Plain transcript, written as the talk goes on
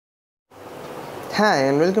Hi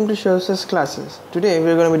and welcome to Show's classes. Today we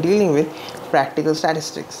are going to be dealing with practical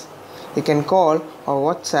statistics. You can call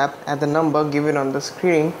or WhatsApp at the number given on the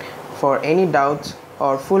screen for any doubts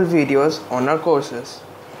or full videos on our courses.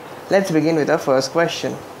 Let's begin with our first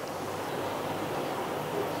question.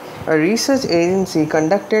 A research agency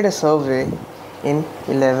conducted a survey in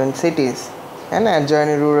 11 cities and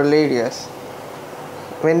adjoining rural areas.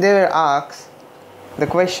 When they were asked the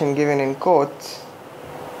question given in quotes,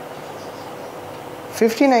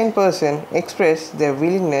 59% expressed their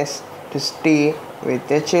willingness to stay with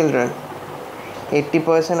their children.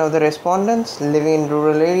 80% of the respondents living in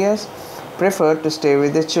rural areas preferred to stay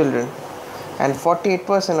with their children, and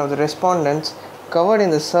 48% of the respondents covered in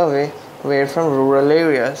the survey were from rural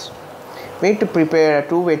areas. We need to prepare a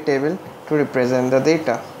two-way table to represent the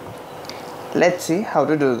data. Let's see how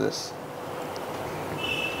to do this.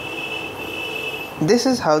 This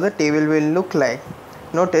is how the table will look like.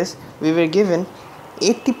 Notice we were given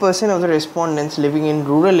 80% of the respondents living in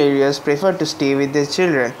rural areas prefer to stay with their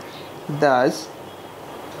children. Thus,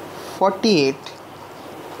 48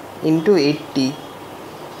 into 80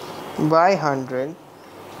 by 100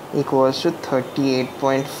 equals to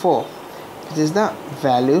 38.4. This is the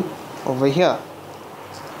value over here.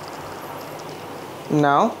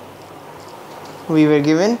 Now, we were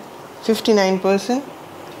given 59%,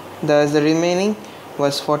 thus the remaining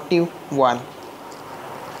was 41.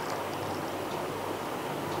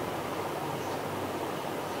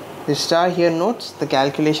 The star here notes the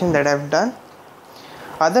calculation that I have done.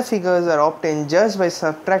 Other figures are obtained just by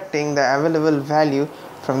subtracting the available value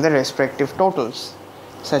from the respective totals,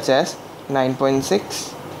 such as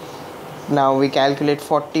 9.6. Now we calculate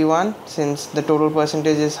 41 since the total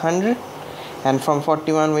percentage is 100, and from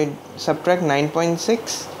 41 we subtract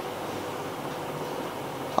 9.6.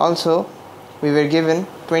 Also, we were given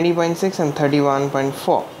 20.6 and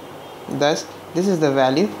 31.4. Thus, this is the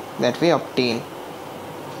value that we obtain.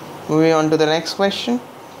 Moving on to the next question.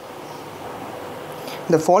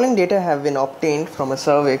 The following data have been obtained from a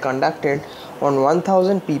survey conducted on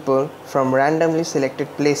 1000 people from randomly selected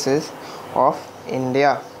places of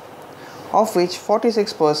India, of which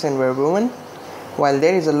 46% were women, while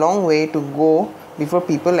there is a long way to go before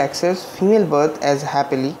people accept female birth as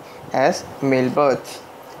happily as male birth.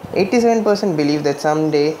 87% believe that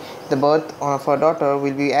someday the birth of a daughter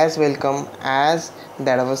will be as welcome as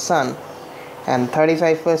that of a son, and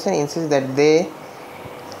 35% insist that they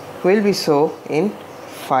will be so in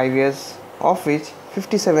 5 years, of which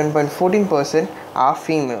 57.14% are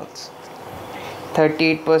females.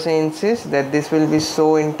 38% insist that this will be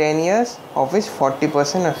so in 10 years, of which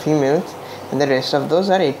 40% are females, and the rest of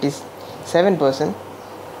those are 87%,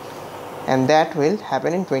 and that will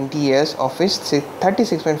happen in 20 years, of which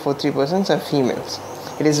 36.43% are females.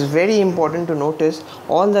 It is very important to notice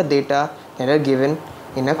all the data that are given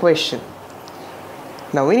in a question.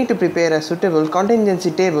 Now we need to prepare a suitable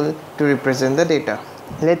contingency table to represent the data.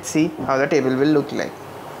 Let's see how the table will look like.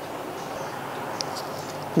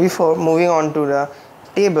 Before moving on to the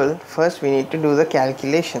table, first we need to do the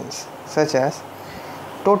calculations, such as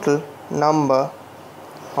total number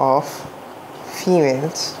of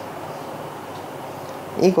females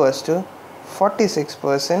equals to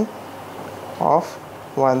 46% of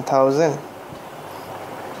 1000,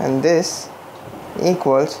 and this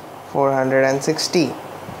equals 460.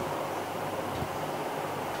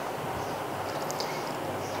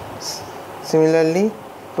 Similarly,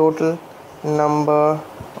 total number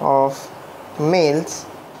of males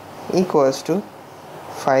equals to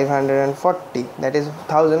 540, that is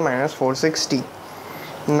 1000 minus 460.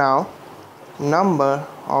 Now, number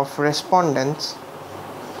of respondents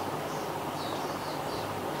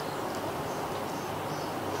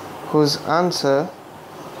whose answer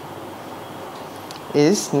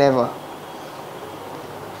is never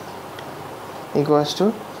equals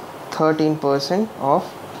to 13% of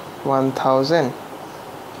 1000,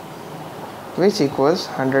 which equals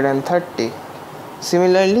 130.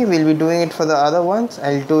 Similarly, we'll be doing it for the other ones.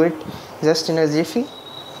 I'll do it just in a jiffy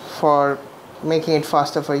for making it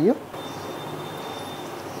faster for you.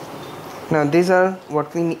 Now these are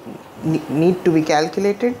what we need to be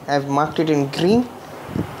calculated. I've marked it in green.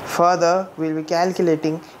 Further, we'll be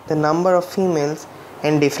calculating the number of females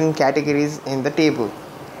in different categories in the table.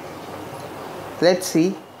 Let's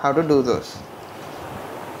see how to do those.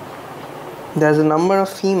 There's a number of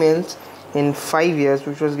females in 5 years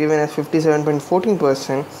which was given as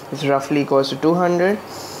 57.14%, which roughly equals to 200.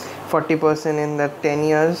 40% in the 10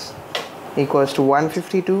 years equals to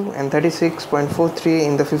 152, and 36.43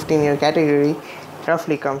 in the 15-year category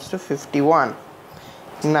roughly comes to 51.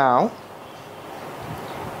 Now,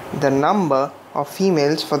 the number of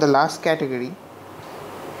females for the last category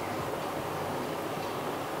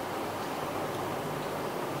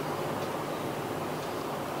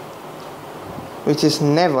which is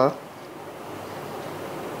never,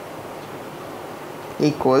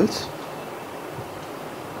 equals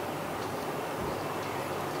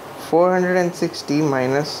 460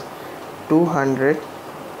 minus 200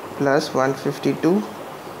 plus 152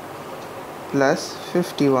 plus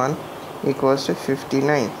 51 equals to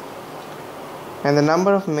 59, and the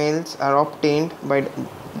number of males are obtained by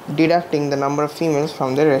deducting the number of females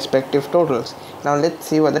from their respective totals. Now let's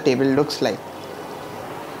see what the table looks like.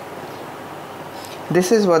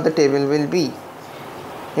 This is what the table will be.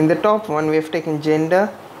 In the top one, we have taken gender,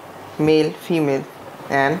 male, female,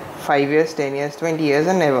 and 5 years, 10 years, 20 years,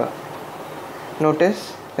 and never.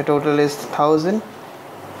 Notice the total is 1000,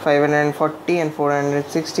 540 and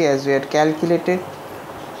 460 as we had calculated,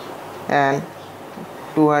 and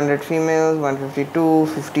 200 females, 152,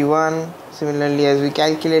 51 similarly as we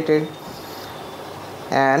calculated,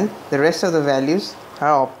 and the rest of the values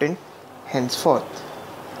are obtained henceforth.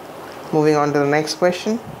 Moving on to the next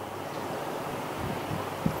question.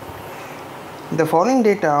 The following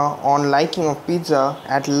data on liking of pizza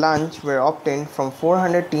at lunch were obtained from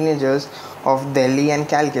 400 teenagers of Delhi and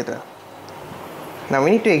Calcutta. Now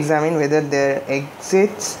we need to examine whether there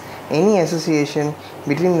exists any association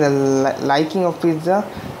between the liking of pizza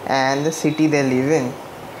and the city they live in.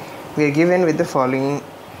 We are given with the following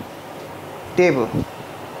table.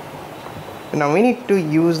 Now we need to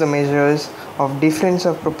use the measures of difference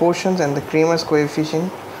of proportions and the Kramer's coefficient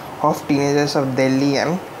of teenagers of Delhi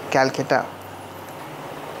and Calcutta.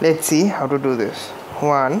 Let's see how to do this.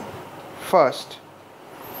 First,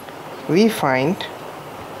 we find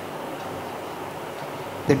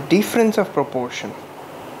the difference of proportion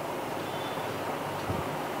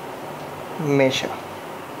measure.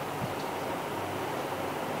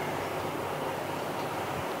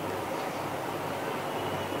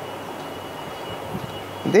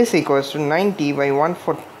 This equals to 90 by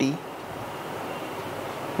 140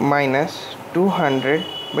 minus 200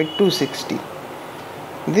 by 260.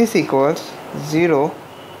 This equals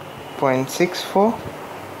 0.64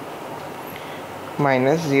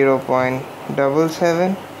 minus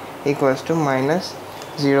 0.77 equals to minus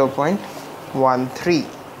 0.13.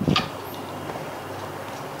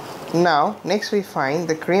 Now next we find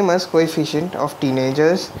the Kramer's coefficient of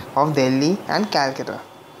teenagers of Delhi and Calcutta.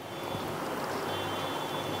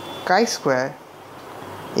 Chi-square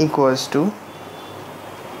equals to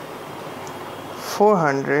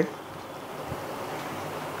 400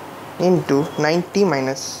 into 90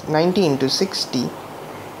 into 60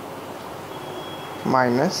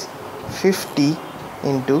 minus 50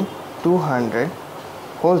 into 200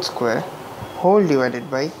 whole square whole divided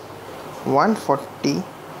by 140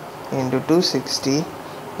 into 260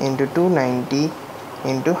 into 290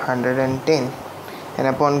 into 110, and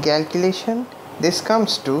upon calculation this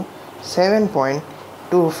comes to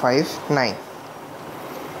 7.259.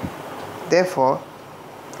 Therefore,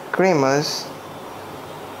 Kramer's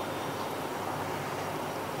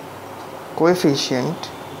coefficient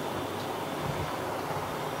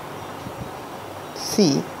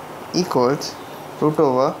C equals root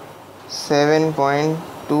over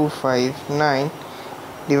 7.259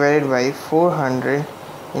 divided by 400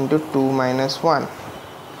 into 2 minus 1,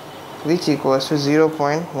 which equals to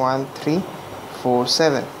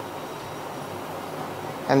 0.1347.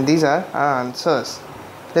 And these are our answers.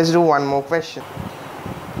 Let's do one more question.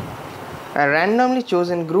 A randomly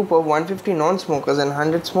chosen group of 150 non-smokers and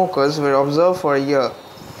 100 smokers were observed for a year.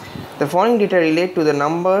 The following data relate to the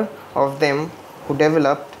number of them who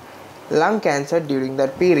developed lung cancer during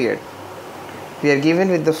that period. We are given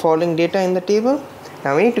with the following data in the table.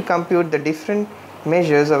 Now we need to compute the different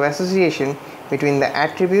measures of association between the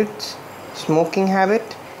attributes, smoking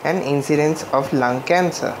habit, and incidence of lung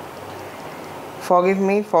cancer. Forgive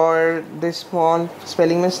me for this small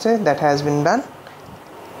spelling mistake that has been done.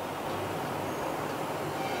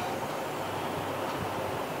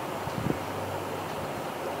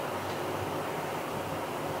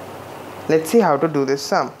 Let's see how to do this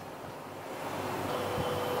sum.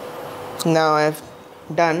 Now I have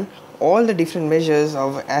done all the different measures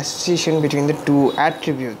of association between the two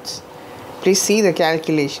attributes. Please see the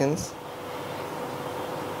calculations.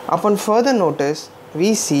 Upon further notice,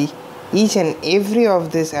 we see each and every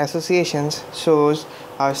of these associations shows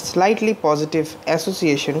a slightly positive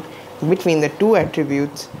association between the two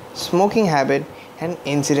attributes, smoking habit and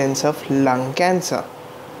incidence of lung cancer.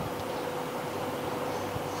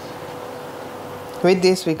 With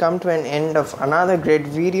this, we come to an end of another great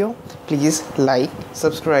video. Please like,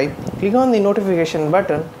 subscribe, click on the notification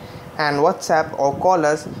button and WhatsApp or call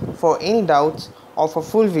us for any doubts or for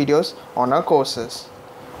full videos on our courses.